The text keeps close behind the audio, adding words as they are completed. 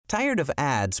Tired of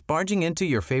ads barging into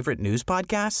your favorite news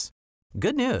podcasts?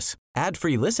 Good news.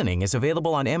 Ad-free listening is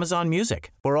available on Amazon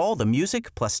Music for all the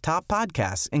music plus top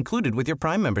podcasts included with your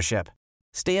Prime membership.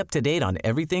 Stay up to date on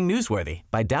everything newsworthy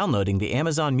by downloading the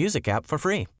Amazon Music app for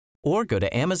free or go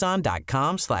to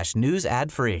amazon.com/news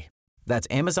ad free. That's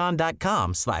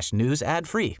amazon.com/news ad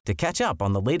free to catch up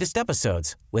on the latest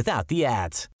episodes without the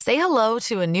ads. Say hello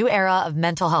to a new era of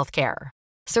mental health care.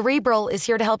 Cerebral is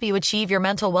here to help you achieve your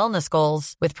mental wellness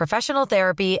goals with professional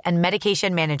therapy and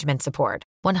medication management support.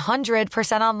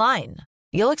 100% online.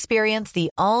 You'll experience the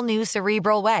all-new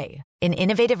Cerebral Way, an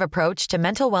innovative approach to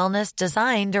mental wellness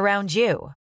designed around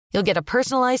you. You'll get a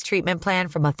personalized treatment plan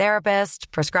from a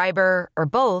therapist, prescriber, or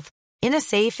both in a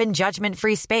safe and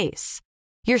judgment-free space.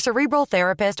 Your Cerebral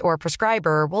therapist or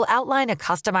prescriber will outline a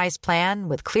customized plan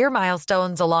with clear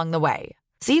milestones along the way,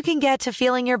 so you can get to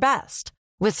feeling your best.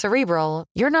 With Cerebral,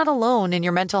 you're not alone in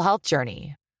your mental health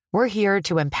journey. We're here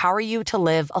to empower you to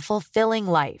live a fulfilling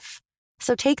life.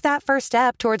 So take that first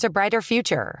step towards a brighter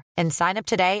future and sign up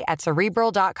today at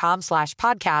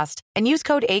Cerebral.com/podcast and use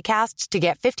code ACAST to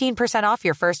get 15% off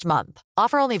your first month.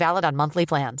 Offer only valid on monthly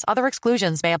plans. Other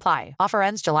exclusions may apply. Offer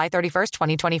ends July 31st,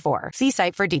 2024. See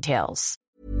site for details.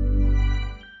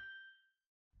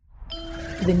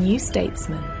 The New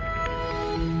Statesman.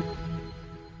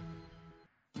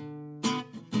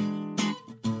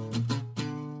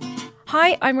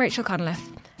 Hi, I'm Rachel Cunliffe.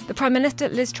 The Prime Minister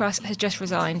Liz Truss has just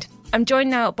resigned. I'm joined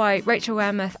now by Rachel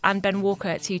Wearmouth and Ben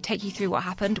Walker to take you through what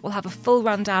happened. We'll have a full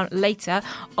rundown later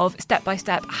of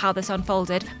step-by-step how this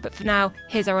unfolded, but for now,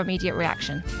 here's our immediate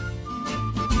reaction.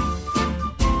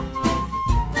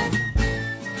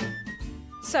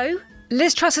 So,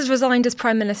 Liz Truss has resigned as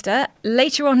Prime Minister.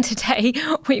 Later on today,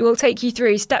 we will take you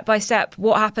through step by step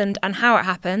what happened and how it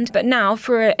happened. But now,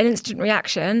 for an instant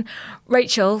reaction,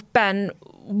 Rachel, Ben,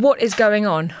 what is going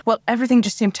on? Well, everything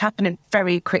just seemed to happen in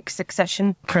very quick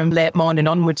succession from late morning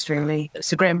onwards, really.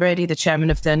 Sir Graham Brady, the chairman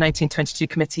of the 1922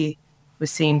 committee,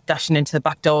 was seen dashing into the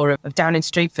back door of Downing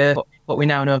Street for what we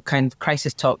now know kind of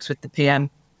crisis talks with the PM,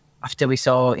 after we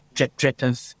saw drip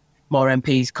of more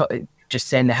MPs just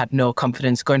saying they had no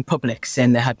confidence, going public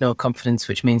saying they had no confidence,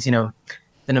 which means, you know,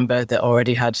 the number that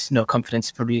already had no confidence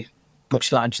is probably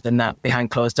much larger than that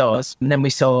behind closed doors. And then we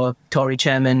saw Tory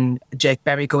chairman Jake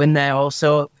Berry go in there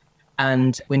also.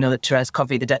 And we know that Therese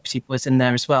Covey, the deputy, was in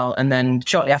there as well. And then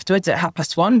shortly afterwards, at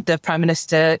 1:30, the Prime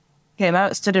Minister came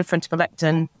out, stood in front of a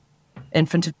lectern in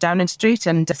front of Downing Street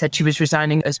and said she was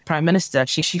resigning as Prime Minister.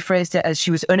 She phrased it as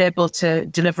she was unable to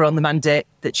deliver on the mandate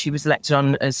that she was elected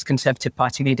on as Conservative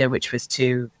Party leader, which was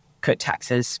to cut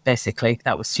taxes, basically.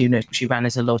 That was sooner. She ran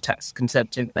as a low-tax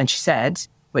Conservative. And she said,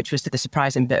 which was the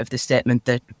surprising bit of the statement,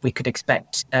 that we could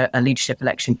expect a leadership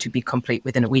election to be complete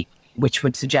within a week, which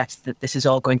would suggest that this is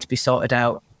all going to be sorted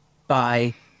out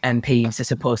by MPs as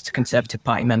opposed to Conservative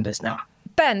Party members now.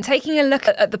 Ben, taking a look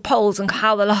at the polls and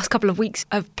how the last couple of weeks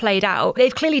have played out,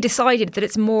 they've clearly decided that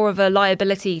it's more of a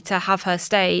liability to have her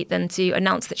stay than to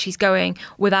announce that she's going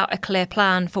without a clear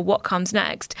plan for what comes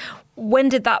next. When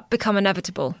did that become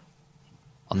inevitable?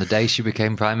 On the day she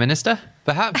became Prime Minister,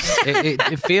 perhaps.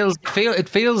 It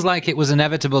feels like it was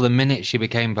inevitable the minute she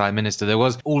became Prime Minister. There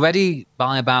was already,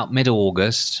 by about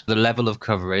mid-August, the level of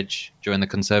coverage during the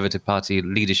Conservative Party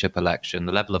leadership election,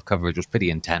 the level of coverage was pretty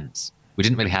intense. We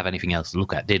didn't really have anything else to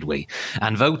look at, did we?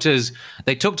 And voters,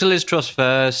 they took to Liz Truss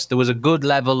first. There was a good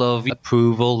level of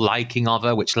approval, liking of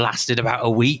her, which lasted about a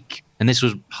week. And this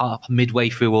was midway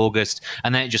through August,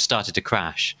 and then it just started to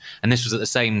crash. And this was at the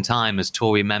same time as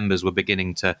Tory members were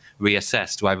beginning to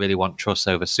reassess, do I really want Truss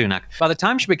over Sunak? By the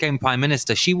time she became Prime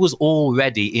Minister, she was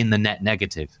already in the net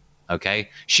negative, okay?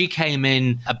 She came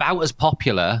in about as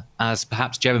popular as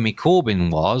perhaps Jeremy Corbyn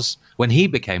was when he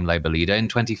became Labour leader in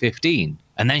 2015.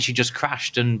 And then she just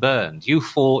crashed and burned. You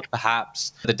thought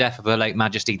perhaps the death of Her late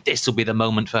Majesty, this will be the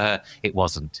moment for her. It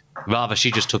wasn't. Rather, she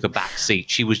just took a back seat.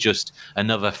 She was just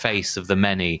another face of the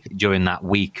many during that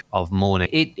week of mourning.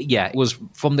 It was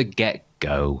from the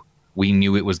get-go. We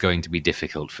knew it was going to be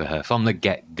difficult for her. From the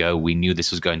get-go, we knew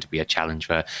this was going to be a challenge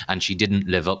for her. And she didn't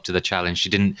live up to the challenge. She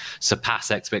didn't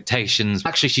surpass expectations.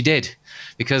 Actually, she did.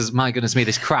 Because, my goodness me,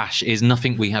 this crash is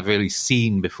nothing we have really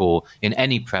seen before in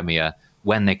any premier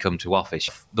when they come to office.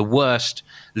 The worst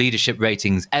leadership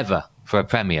ratings ever for a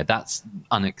premier. That's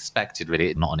unexpected,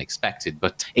 really. Not unexpected,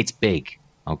 but it's big.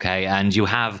 Okay, and you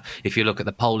have, if you look at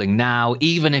the polling now,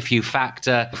 even if you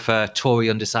factor for Tory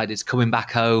undecideds coming back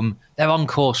home, they're on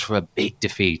course for a big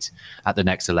defeat at the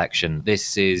next election.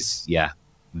 This is,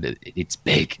 it's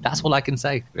big. That's all I can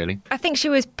say, really. I think she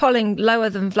was polling lower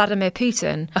than Vladimir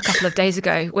Putin a couple of days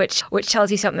ago, which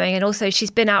tells you something. And also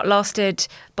she's been outlasted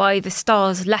by the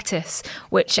Stars lettuce,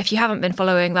 which if you haven't been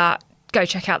following that, go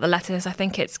check out the lettuce. I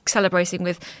think it's celebrating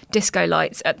with disco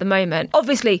lights at the moment.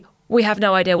 Obviously, we have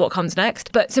no idea what comes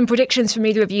next, but some predictions from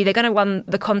either of you. They're going to run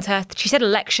the contest. She said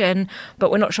election,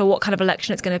 but we're not sure what kind of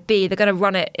election it's going to be. They're going to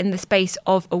run it in the space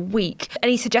of a week.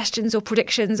 Any suggestions or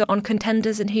predictions on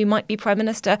contenders and who might be Prime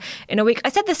Minister in a week? I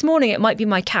said this morning it might be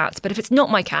my cat, but if it's not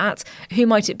my cat, who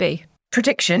might it be?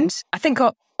 Predictions? I think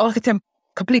all I can tell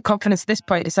complete confidence at this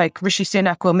point is like Rishi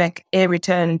Sunak will make a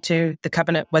return to the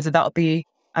cabinet, whether that'll be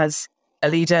as a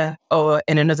leader or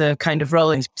in another kind of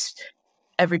role.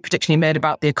 Every prediction he made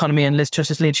about the economy and Liz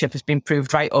Truss's leadership has been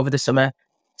proved right over the summer.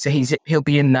 So he'll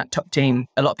be in that top team.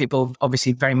 A lot of people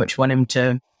obviously very much want him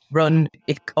to run.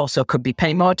 It also could be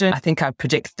Penny Mordaunt. I think I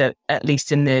predict that at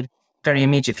least in the very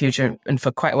immediate future and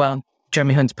for quite a while,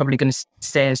 Jeremy Hunt's probably going to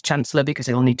stay as Chancellor because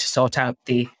he'll need to sort out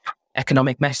the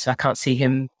economic mess. So I can't see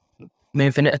him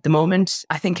moving it at the moment.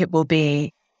 I think it will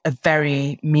be a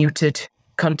very muted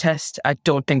contest. I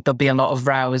don't think there'll be a lot of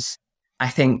rows. I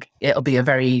think it'll be a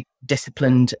very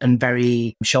disciplined and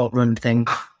very short-run thing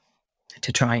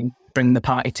to try and bring the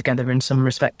party together in some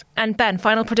respect. And Ben,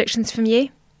 final predictions from you?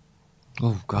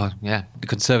 Oh, God, yeah. The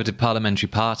Conservative Parliamentary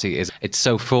Party it's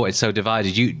so fraught, it's so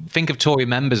divided. You think of Tory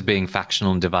members being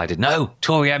factional and divided. No,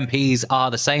 Tory MPs are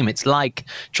the same. It's like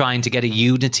trying to get a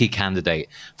unity candidate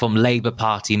from Labour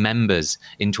Party members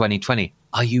in 2020.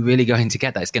 Are you really going to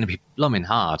get that? It's going to be blooming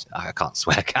hard. I can't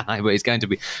swear, can I? But it's going to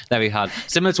be very hard.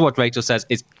 Similar to what Rachel says,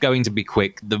 it's going to be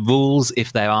quick. The rules,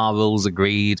 if there are rules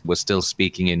agreed, we're still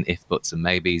speaking in if, buts and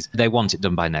maybes. They want it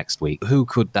done by next week. Who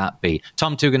could that be?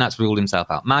 Tom Tugendhat's ruled himself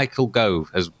out. Michael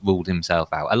Gove has ruled himself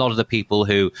out. A lot of the people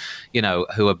who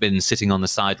have been sitting on the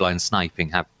sidelines sniping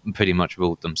have pretty much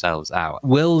ruled themselves out.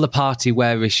 Will the party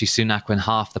wear Rishi Sunak when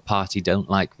half the party don't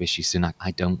like Rishi Sunak?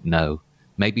 I don't know.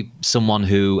 Maybe someone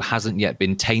who hasn't yet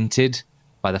been tainted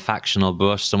by the factional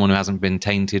brush, someone who hasn't been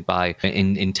tainted by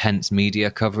intense media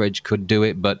coverage could do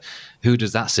it. But who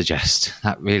does that suggest?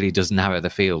 That really does narrow the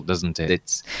field, doesn't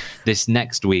it? This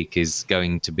next week is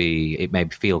going to be, it may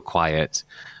feel quiet,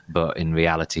 but in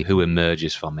reality, who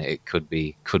emerges from it, could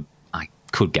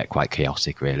get quite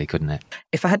chaotic, really, couldn't it?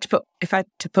 If I had to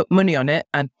put money on it,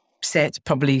 I'd say it'll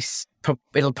probably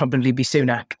be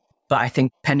Sunak. But I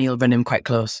think Penny will run him quite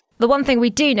close. The one thing we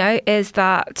do know is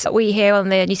that we here on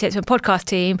the New Statesman podcast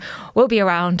team will be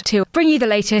around to bring you the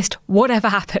latest, whatever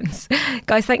happens.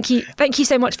 Guys, thank you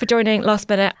so much for joining last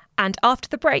minute. And after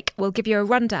the break, we'll give you a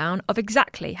rundown of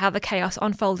exactly how the chaos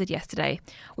unfolded yesterday,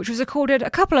 which was recorded a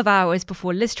couple of hours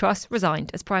before Liz Truss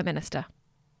resigned as Prime Minister.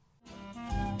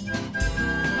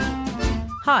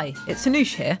 Hi, it's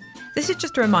Anoush here. This is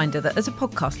just a reminder that as a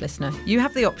podcast listener, you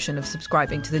have the option of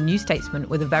subscribing to The New Statesman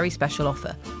with a very special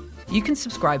offer. You can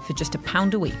subscribe for just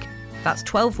 £1 a week. That's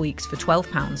 12 weeks for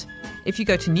 £12 if you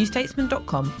go to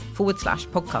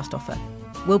newstatesman.com/podcast offer.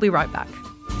 We'll be right back.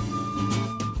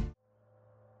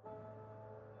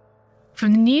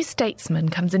 From The New Statesman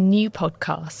comes a new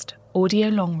podcast, Audio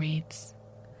Long Reads.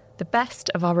 The best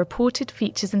of our reported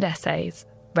features and essays,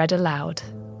 read aloud.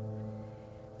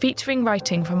 Featuring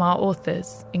writing from our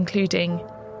authors, including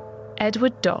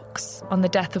Edward Docks on the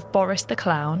death of Boris the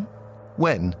Clown.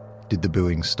 When did the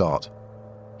booing start?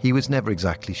 He was never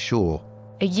exactly sure.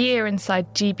 A Year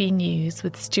Inside GB News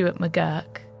with Stuart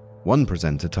McGurk. One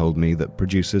presenter told me that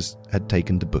producers had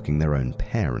taken to booking their own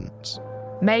parents.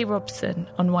 May Robson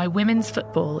on why women's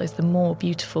football is the more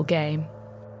beautiful game.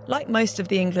 Like most of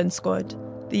the England squad,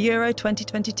 the Euro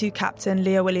 2022 captain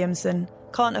Leah Williamson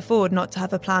can't afford not to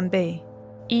have a plan B.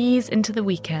 Ease into the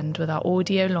weekend with our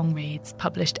audio long reads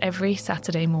published every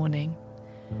Saturday morning.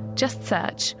 Just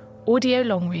search Audio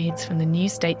Long Reads from The New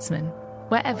Statesman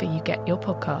wherever you get your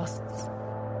podcasts.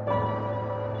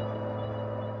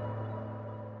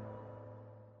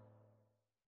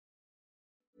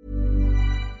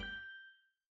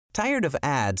 Tired of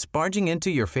ads barging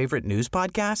into your favorite news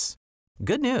podcasts?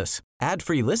 Good news.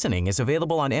 Ad-free listening is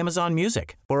available on Amazon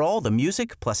Music for all the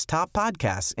music plus top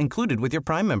podcasts included with your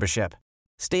Prime membership.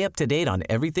 Stay up to date on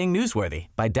everything newsworthy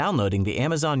by downloading the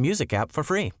Amazon Music app for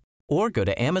free or go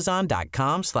to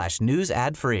amazon.com/news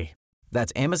ad free.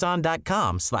 That's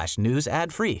amazon.com/news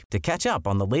ad free to catch up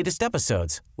on the latest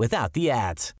episodes without the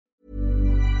ads.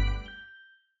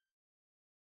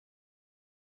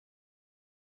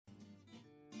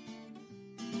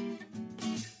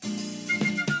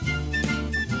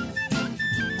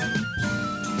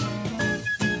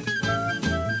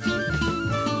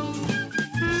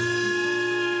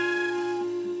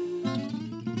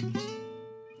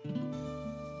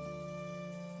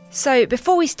 So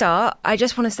before we start, I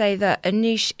just want to say that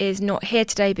Anoosh is not here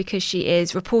today because she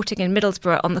is reporting in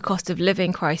Middlesbrough on the cost of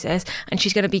living crisis, and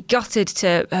she's going to be gutted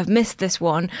to have missed this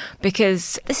one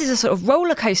because this is a sort of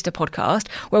roller coaster podcast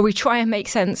where we try and make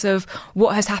sense of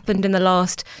what has happened in the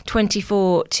last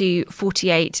 24 to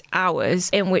 48 hours,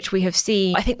 in which we have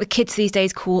seen, I think the kids these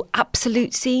days call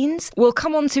absolute scenes. We'll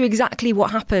come on to exactly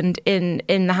what happened in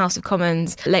the House of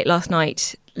Commons late last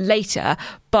night later,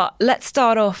 but let's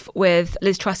start off with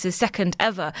Liz Truss's second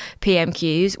ever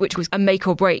PMQs, which was a make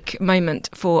or break moment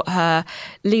for her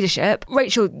leadership.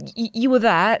 Rachel, you were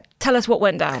there. Tell us what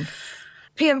went down.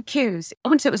 PMQs, I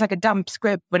wouldn't say it was like a damp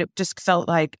script, but it just felt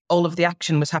like all of the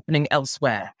action was happening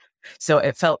elsewhere. So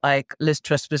it felt like Liz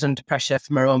Truss was under pressure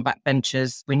from her own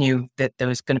backbenchers. We knew that there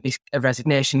was going to be a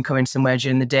resignation coming somewhere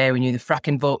during the day. We knew the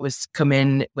fracking vote was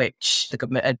coming, which the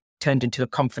government had turned into a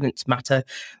confidence matter,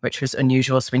 which was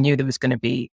unusual. So we knew there was going to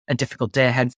be a difficult day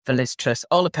ahead for Liz Truss.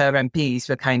 All of her MPs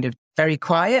were kind of very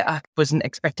quiet. I wasn't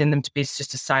expecting them to be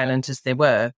just as silent as they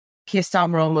were. Keir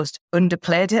Starmer almost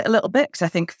underplayed it a little bit because I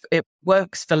think it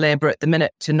works for Labour at the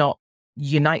minute to not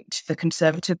unite the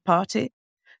Conservative Party.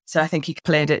 So I think he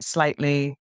played it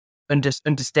slightly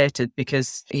understated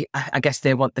because I guess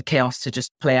they want the chaos to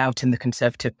just play out in the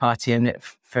Conservative Party and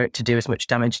for it to do as much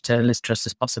damage to Liz Truss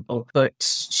as possible. But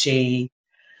she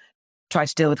tried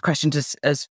to deal with questions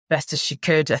as best as she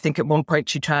could. I think at one point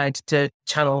she tried to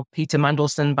channel Peter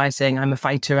Mandelson by saying, "I'm a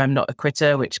fighter, I'm not a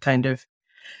quitter," which kind of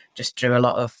just drew a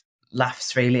lot of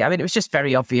laughs, really. I mean, it was just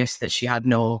very obvious that she had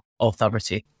no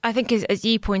authority. I think as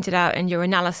you pointed out in your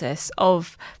analysis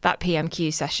of that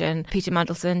PMQ session, Peter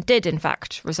Mandelson did in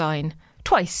fact resign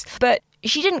twice, but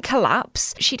she didn't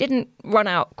collapse. She didn't run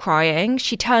out crying.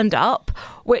 She turned up,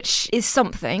 which is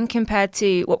something compared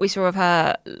to what we saw of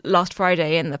her last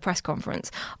Friday in the press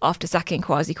conference after sacking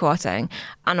Kwasi Kwarteng,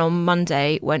 and on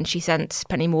Monday when she sent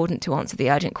Penny Mordaunt to answer the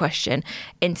urgent question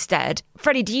instead.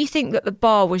 Freddie, do you think that the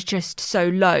bar was just so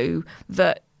low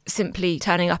that simply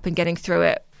turning up and getting through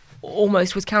it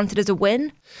almost was counted as a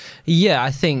win? Yeah, I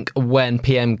think when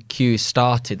PMQ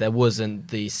started, there wasn't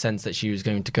the sense that she was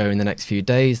going to go in the next few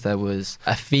days. There was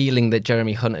a feeling that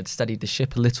Jeremy Hunt had steadied the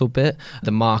ship a little bit.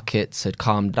 The markets had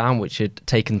calmed down, which had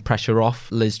taken pressure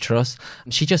off Liz Truss.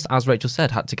 She just, as Rachel said,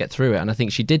 had to get through it. And I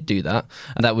think she did do that.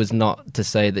 And that was not to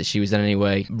say that she was in any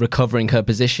way recovering her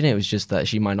position. It was just that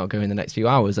she might not go in the next few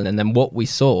hours. And then what we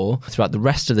saw throughout the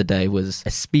rest of the day was a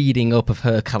speeding up of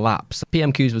her collapse.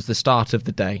 PMQs was the start of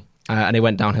the day. And it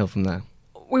went downhill from there.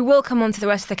 We will come on to the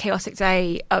rest of the chaotic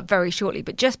day very shortly,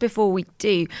 but just before we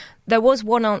do, there was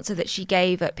one answer that she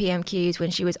gave at PMQs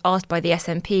when she was asked by the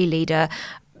SNP leader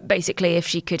basically if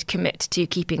she could commit to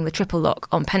keeping the triple lock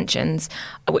on pensions,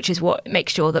 which is what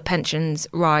makes sure that pensions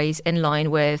rise in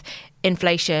line with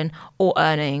inflation or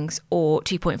earnings or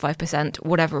 2.5%,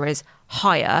 whatever is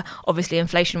higher. Obviously,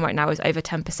 inflation right now is over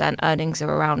 10%, earnings are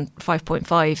around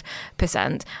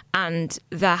 5.5%. And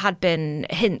there had been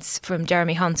hints from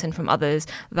Jeremy Hunt and from others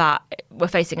that we're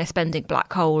facing a spending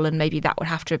black hole and maybe that would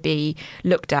have to be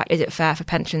looked at. Is it fair for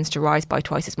pensions to rise by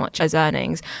twice as much as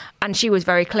earnings? And she was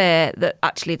very clear that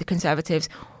actually the Conservatives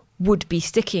would be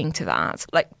sticking to that.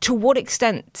 Like, to what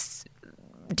extent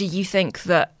do you think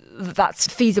that that's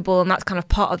feasible and that's kind of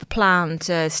part of the plan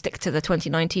to stick to the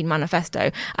 2019 manifesto,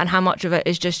 and how much of it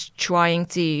is just trying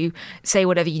to say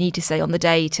whatever you need to say on the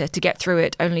day to get through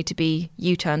it only to be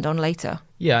U-turned on later?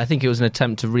 Yeah, I think it was an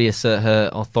attempt to reassert her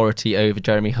authority over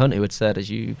Jeremy Hunt, who had said, as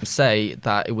you say,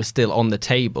 that it was still on the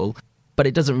table. But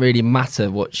it doesn't really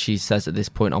matter what she says at this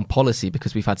point on policy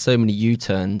because we've had so many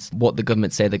U-turns. What the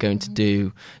government say they're going to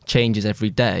do changes every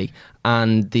day.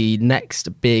 And the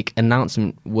next big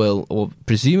announcement will, or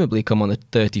presumably, come on the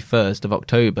 31st of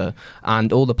October.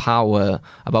 And all the power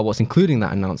about what's including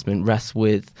that announcement rests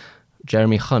with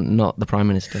Jeremy Hunt, not the Prime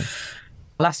Minister.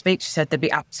 Last week, she said there'd be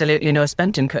absolutely no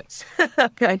spending cuts.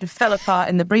 Kind of fell apart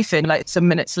in the briefing. Like some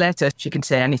minutes later, she can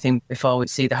say anything before we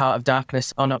see the heart of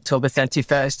darkness on October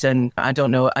 31st. And I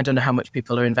don't know how much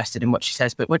people are invested in what she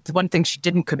says. But the one thing she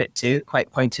didn't commit to,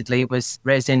 quite pointedly, was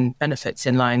raising benefits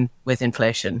in line with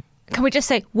inflation. Can we just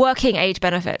say working age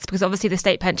benefits? Because obviously the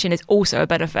state pension is also a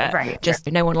benefit. Right. Just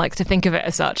no one likes to think of it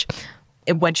as such.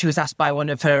 When she was asked by one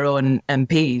of her own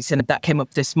MPs, and that came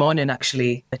up this morning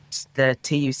actually at the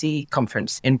TUC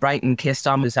conference in Brighton, Keir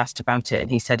Starmer was asked about it and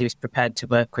he said he was prepared to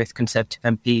work with Conservative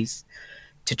MPs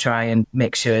to try and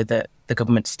make sure that the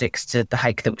government sticks to the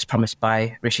hike that was promised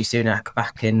by Rishi Sunak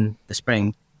back in the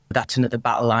spring. That's another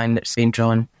battle line that's been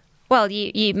drawn. Well,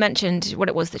 you mentioned what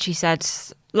it was that she said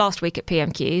last week at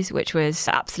PMQs, which was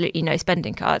absolutely no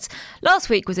spending cuts. Last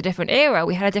week was a different era.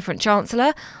 We had a different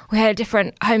Chancellor. We had a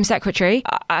different Home Secretary.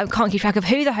 I can't keep track of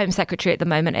who the Home Secretary at the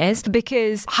moment is,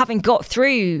 because having got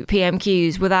through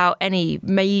PMQs without any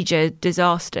major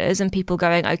disasters and people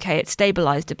going, OK, it's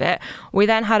stabilised a bit, we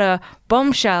then had a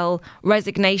bombshell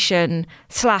resignation /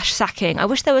 sacking. I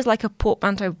wish there was like a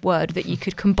portmanteau word that you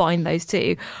could combine those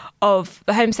two, of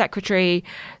the Home Secretary,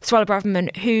 Suella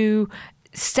Braverman, who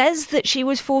says that she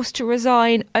was forced to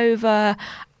resign over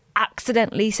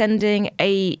accidentally sending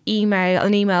an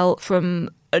email from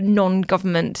a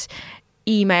non-government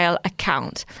email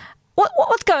account.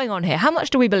 What's going on here? How much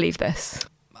do we believe this?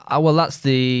 Well, that's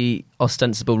the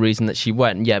ostensible reason that she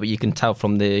went. Yeah, but you can tell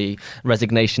from the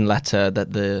resignation letter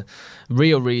that the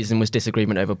real reason was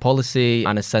disagreement over policy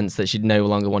and a sense that she no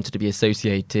longer wanted to be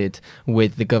associated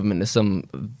with the government. There's some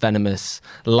venomous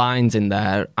lines in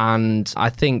there. And I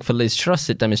think for Liz Truss,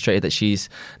 it demonstrated that she's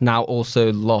now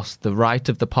also lost the right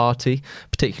of the party,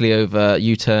 particularly over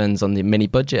U-turns on the mini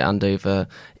budget and over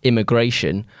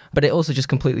immigration. But it also just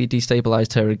completely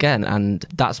destabilised her again. And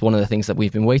that's one of the things that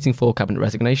we've been waiting for, cabinet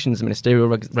resignations, ministerial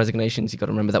resignations. You've got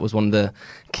to remember that was one of the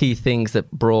key things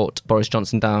that brought Boris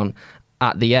Johnson down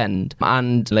at the end.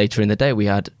 And later in the day, we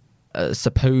had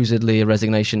supposedly a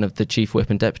resignation of the chief whip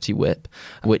and deputy whip,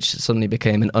 which suddenly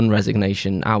became an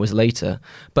unresignation hours later.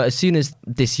 But as soon as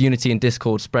this unity and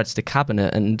discord spreads to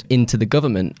cabinet and into the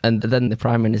government, and then the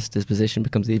prime minister's position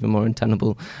becomes even more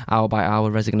untenable, hour by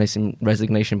hour, resignation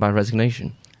by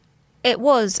resignation. It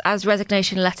was, as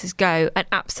resignation letters go, an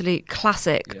absolute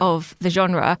classic of the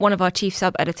genre. One of our chief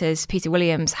sub-editors, Peter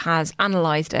Williams, has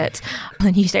analysed it.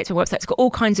 The New Statesman website's got all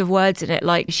kinds of words in it,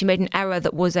 like she made an error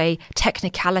that was a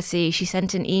technicality. She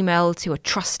sent an email to a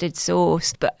trusted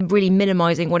source, but really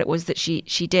minimising what it was that she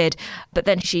did. But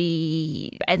then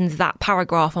she ends that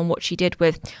paragraph on what she did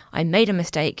with, "I made a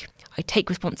mistake. I take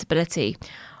responsibility.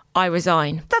 I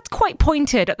resign." That's quite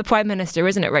pointed at the Prime Minister,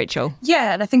 isn't it, Rachel?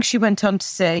 Yeah, and I think she went on to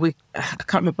say, I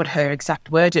can't remember what her exact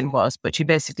wording was, but she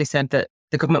basically said that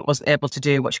the government wasn't able to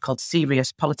do what she called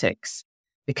serious politics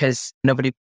because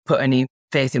nobody put any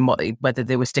faith in whether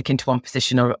they were sticking to one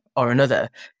position or another.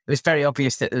 It was very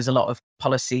obvious that there was a lot of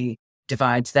policy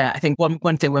divides there. I think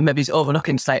one thing we're maybe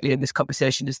overlooking slightly in this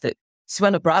conversation is that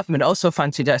Suella Braverman also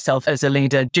fancied herself as a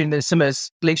leader during the summer's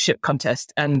leadership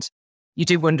contest, and you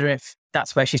do wonder if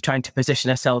that's where she's trying to position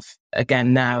herself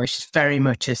again now. She's very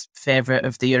much a favourite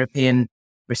of the European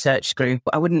research group.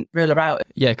 I wouldn't rule her out.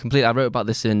 Yeah, completely. I wrote about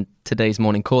this in today's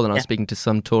Morning Call, and I was speaking to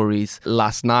some Tories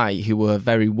last night who were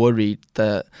very worried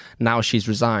that now she's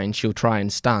resigned, she'll try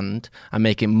and stand and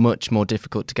make it much more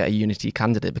difficult to get a unity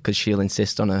candidate because she'll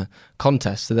insist on a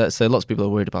contest. So lots of people are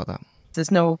worried about that.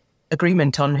 There's no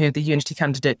agreement on who the unity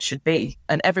candidate should be,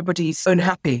 and everybody's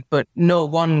unhappy, but no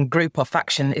one group or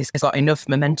faction has got enough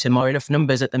momentum or enough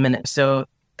numbers at the minute. So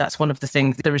that's one of the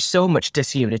things. There is so much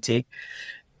disunity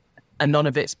and none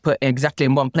of it's put exactly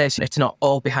in one place. It's not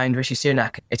all behind Rishi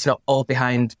Sunak. It's not all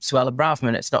behind Suella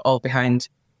Braverman. It's not all behind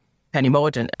Penny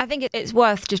Mordaunt. I think it's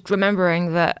worth just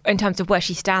remembering that in terms of where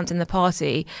she stands in the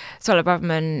party, Suella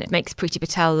Braverman makes Priti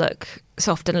Patel look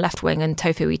soft and left-wing and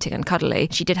tofu-eating and cuddly.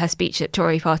 She did her speech at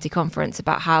Tory party conference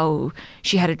about how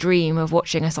she had a dream of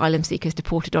watching asylum seekers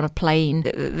deported on a plane.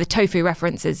 The tofu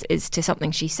reference is to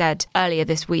something she said earlier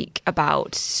this week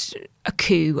about a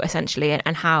coup, essentially,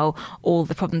 and how all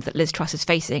the problems that Liz Truss is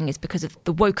facing is because of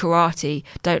the wokerati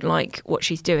don't like what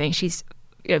she's doing. She's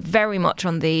very much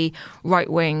on the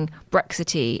right-wing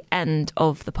Brexity end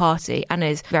of the party and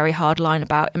is very hardline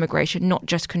about immigration, not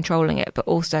just controlling it, but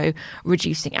also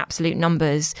reducing absolute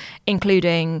numbers,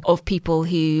 including of people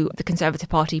who the Conservative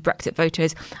Party Brexit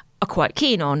voters are quite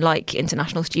keen on, like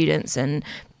international students and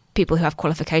people who have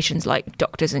qualifications like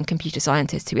doctors and computer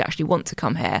scientists who actually want to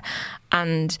come here.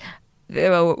 And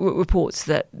there are reports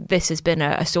that this has been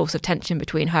a source of tension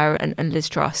between her and Liz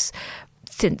Truss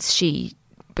since she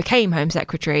became Home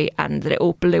Secretary, and that it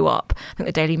all blew up. I think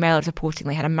the Daily Mail is reporting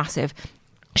they had a massive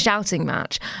shouting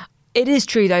match. It is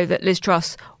true, though, that Liz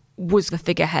Truss was the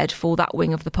figurehead for that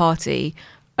wing of the party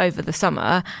over the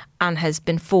summer and has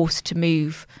been forced to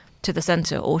move to the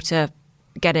centre or to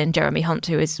get in Jeremy Hunt,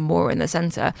 who is more in the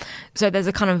centre. So there's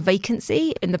a kind of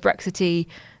vacancy in the Brexity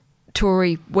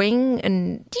Tory wing.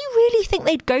 And do you really think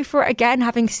they'd go for it again,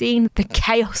 having seen the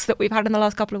chaos that we've had in the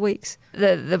last couple of weeks?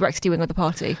 The Brexity wing of the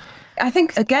party. I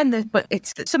think, again, but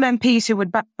it's that some MPs who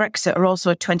would back Brexit are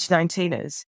also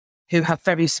 2019ers who have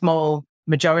very small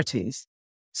majorities.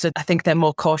 So I think they're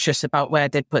more cautious about where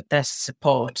they'd put their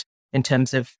support in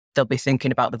terms of they'll be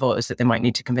thinking about the voters that they might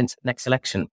need to convince at the next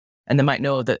election. And they might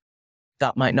know that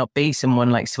that might not be someone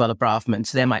like Suella Braverman.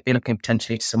 So they might be looking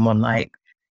potentially to someone like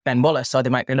Ben Wallace, or they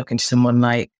might be looking to someone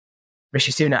like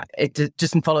Rishi Sunak. It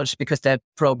doesn't follow just because they're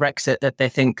pro-Brexit that they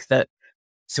think that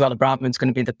Suella Braverman's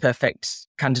going to be the perfect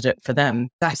candidate for them.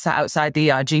 I sat outside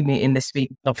the ERG meeting this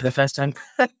week, not for the first time.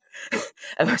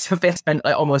 And I spent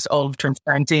like almost all of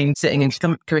 2019 sitting in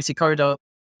committee corridor.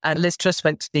 And Liz Truss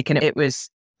went to speak, and it was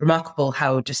remarkable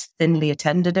how just thinly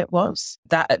attended it was.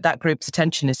 That group's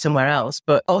attention is somewhere else.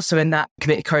 But also in that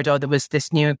committee corridor, there was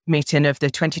this new meeting of the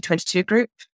 2022 group,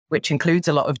 which includes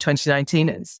a lot of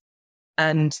 2019ers.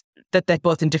 And that they're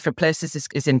both in different places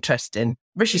is interesting.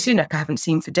 Rishi Sunak I haven't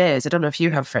seen for days. I don't know if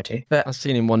you have, Freddie. But I've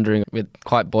seen him wandering with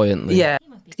quite buoyantly. Yeah,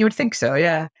 you would think so,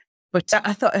 yeah. But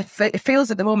I thought it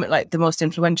feels at the moment like the most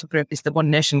influential group is the One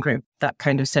Nation group, that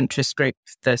kind of centrist group,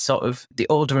 the sort of the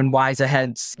older and wiser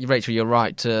heads. Rachel, you're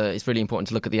right. It's really important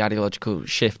to look at the ideological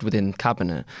shift within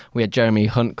Cabinet. We had Jeremy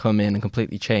Hunt come in and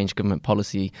completely change government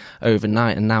policy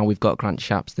overnight, and now we've got Grant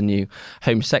Shapps, the new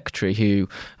Home Secretary, who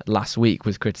last week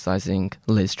was criticising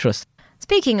Liz Truss.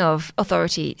 Speaking of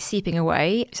authority seeping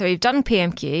away, so we've done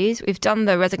PMQs, we've done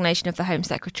the resignation of the Home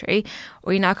Secretary.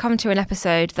 We now come to an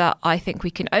episode that I think we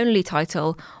can only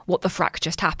title What the Frack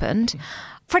Just Happened.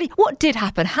 Freddie, what did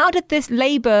happen? How did this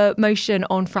Labour motion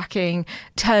on fracking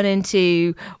turn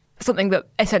into something that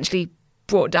essentially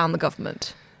brought down the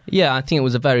government? Yeah, I think it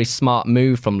was a very smart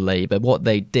move from Labour. What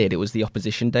they did, it was the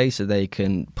opposition day, so they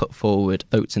can put forward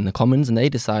votes in the Commons, and they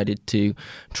decided to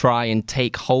try and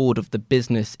take hold of the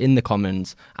business in the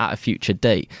Commons at a future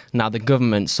date. Now, the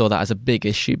government saw that as a big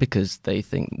issue because they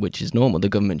think, which is normal, the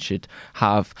government should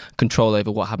have control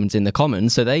over what happens in the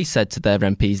Commons. So they said to their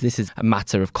MPs, this is a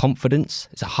matter of confidence.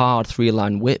 It's a hard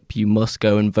 3-line whip. You must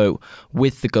go and vote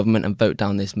with the government and vote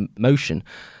down this motion.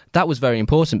 That was very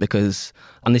important because,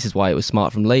 and this is why it was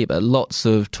smart from Labour, lots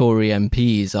of Tory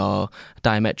MPs are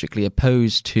diametrically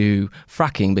opposed to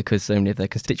fracking because so many of their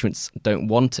constituents don't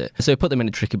want it. So it put them in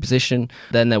a tricky position.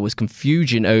 Then there was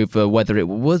confusion over whether it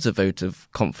was a vote of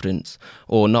confidence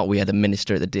or not. We had a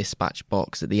minister at the dispatch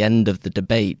box at the end of the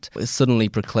debate suddenly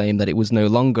proclaimed that it was no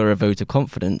longer a vote of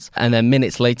confidence. And then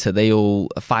minutes later, they all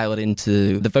filed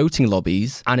into the voting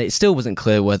lobbies, and it still wasn't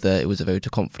clear whether it was a vote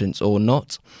of confidence or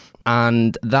not.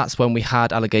 And that's when we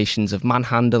had allegations of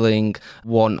manhandling.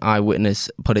 One eyewitness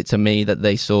put it to me that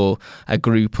they saw a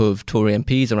group of Tory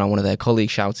MPs around one of their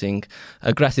colleagues shouting,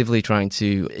 aggressively trying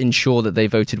to ensure that they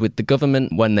voted with the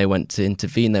government. When they went to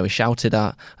intervene, they were shouted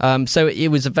at. So it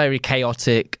was a very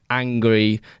chaotic,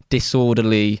 angry,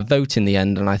 disorderly vote in the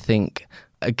end. And I think,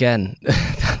 again,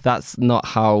 that's not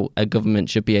how a government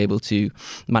should be able to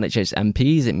manage its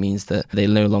MPs. It means that they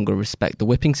no longer respect the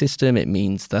whipping system. It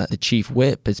means that the chief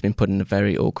whip has been put in a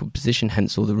very awkward position,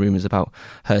 hence all the rumours about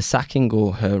her sacking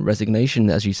or her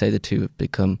resignation. As you say, the two have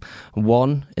become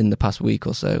one in the past week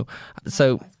or so.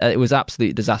 So it was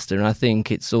absolute disaster. And I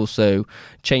think it's also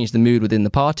changed the mood within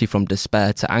the party from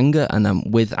despair to anger. And then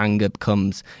with anger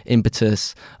comes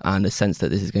impetus and a sense that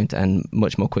this is going to end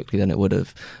much more quickly than it would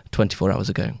have 24 hours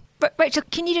ago. But Rachel,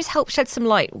 can you just help shed some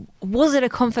light? Was it a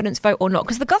confidence vote or not?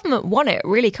 Because the government won it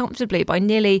really comfortably by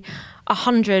nearly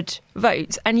 100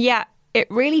 votes, and yet it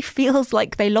really feels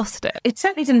like they lost it. It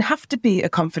certainly didn't have to be a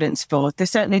confidence vote. They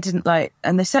certainly didn't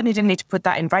need to put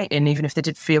that in writing, even if they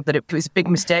did feel that it was a big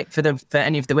mistake for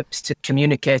any of the whips to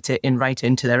communicate it in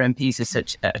writing to their MPs as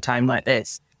such at a time like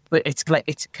this. But it's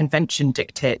convention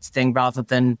dictates thing rather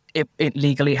than it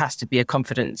legally has to be a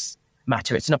confidence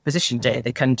matter. It's an opposition day.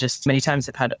 They can just, many times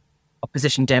they've had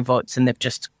opposition day votes and they've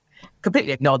just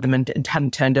completely ignored them and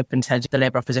hadn't turned up and said the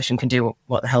Labour opposition can do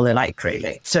what the hell they like,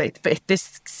 really. So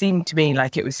this seemed to me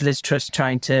like it was Liz Truss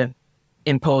trying to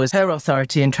impose her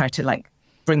authority and try to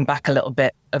bring back a little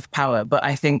bit of power. But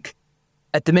I think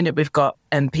at the minute we've got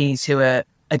MPs who are,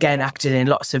 again, acting in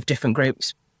lots of different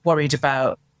groups, worried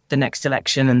about the next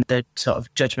election and the sort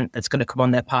of judgment that's going to come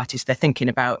on their parties. They're thinking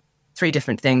about 3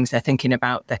 different things. They're thinking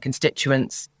about their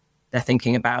constituents, they're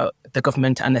thinking about the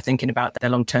government, and they're thinking about their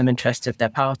long-term interests of their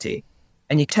party.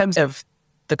 And in terms of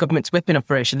the government's whipping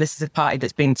operation, this is a party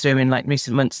that's been through in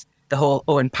recent months the whole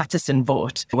Owen Paterson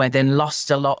vote, where they lost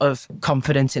a lot of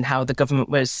confidence in how the government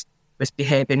was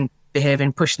behaving,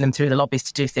 pushing them through the lobbies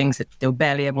to do things that they were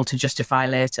barely able to justify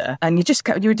later. And you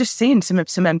were just seeing some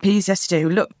MPs yesterday who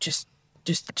looked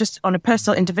just on a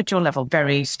personal, individual level,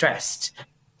 very stressed,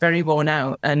 very worn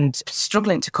out and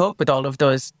struggling to cope with all of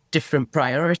those different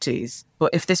priorities.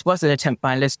 But if this was an attempt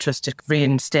by Liz Truss to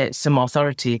reinstate some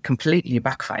authority, completely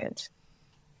backfired.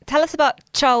 Tell us about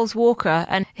Charles Walker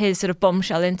and his sort of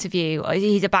bombshell interview.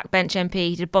 He's a backbench MP.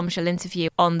 He did a bombshell interview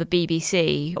on the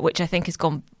BBC, which I think has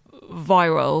gone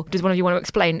viral. Does one of you want to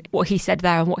explain what he said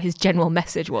there and what his general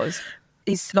message was?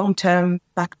 He's long-term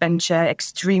backbencher,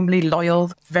 extremely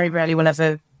loyal, very rarely will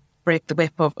ever break the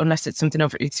whip of unless it's something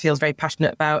he feels very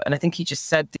passionate about. And I think he just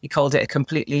said that he called it a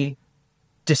completely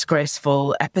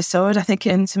disgraceful episode, I think,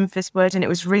 in some of his words. And it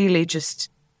was really just,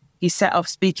 he set off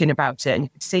speaking about it and you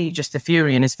could see just the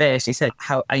fury in his face. He said,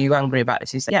 "How are you angry about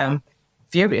this?" He said, "Yeah, I'm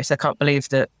furious. I can't believe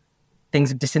that things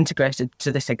have disintegrated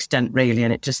to this extent, really."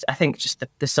 And it just, I think just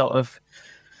the sort of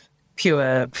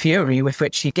pure fury with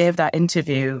which he gave that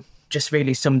interview just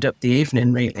really summed up the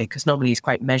evening, really, because normally he's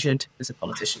quite measured as a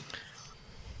politician.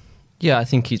 Yeah, I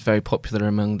think he's very popular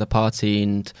among the party,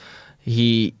 and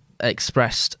he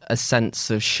expressed a sense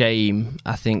of shame,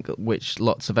 I think, which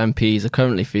lots of MPs are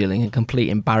currently feeling, and complete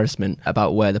embarrassment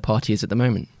about where the party is at the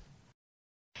moment.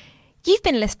 You've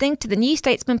been listening to the New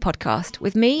Statesman podcast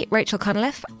with me, Rachel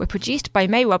Cunliffe. We're produced by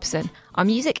May Robson. Our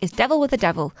music is Devil with a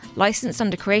Devil, licensed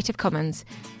under Creative Commons.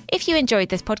 If you enjoyed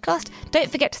this podcast,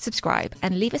 don't forget to subscribe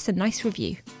and leave us a nice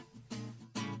review.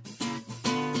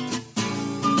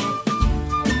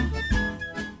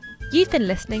 You've been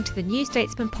listening to the New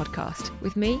Statesman podcast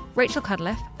with me, Rachel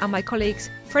Cunliffe, and my colleagues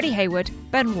Freddie Hayward,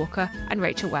 Ben Walker and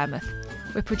Rachel Wearmouth.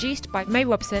 We're produced by May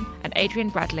Robson and Adrian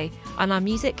Bradley, and our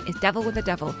music is Devil with a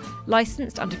Devil,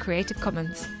 licensed under Creative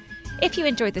Commons. If you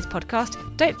enjoyed this podcast,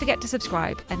 don't forget to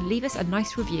subscribe and leave us a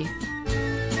nice review.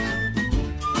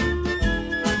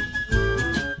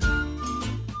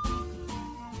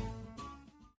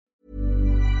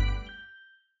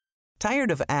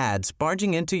 Tired of ads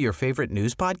barging into your favorite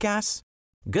news podcasts?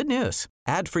 Good news.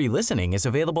 Ad-free listening is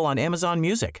available on Amazon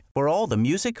Music for all the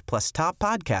music plus top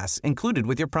podcasts included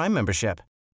with your Prime membership.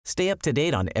 Stay up to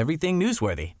date on everything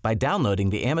newsworthy by downloading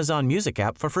the Amazon Music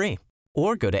app for free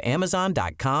or go to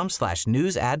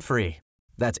amazon.com/news ad free.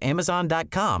 That's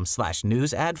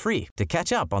amazon.com/news ad free to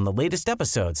catch up on the latest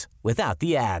episodes without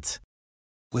the ads.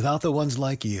 Without the ones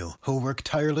like you who work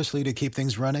tirelessly to keep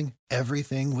things running,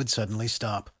 everything would suddenly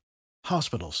stop.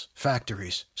 Hospitals,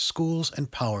 factories, schools,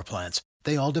 and power plants,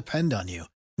 they all depend on you.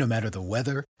 No matter the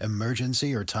weather,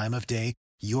 emergency, or time of day,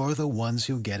 you're the ones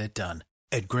who get it done.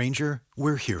 At Grainger,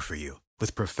 we're here for you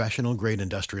with professional-grade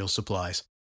industrial supplies.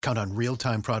 Count on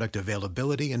real-time product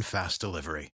availability and fast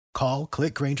delivery. Call,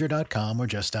 click Grainger.com, or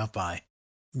just stop by.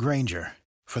 Grainger,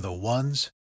 for the ones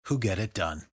who get it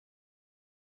done.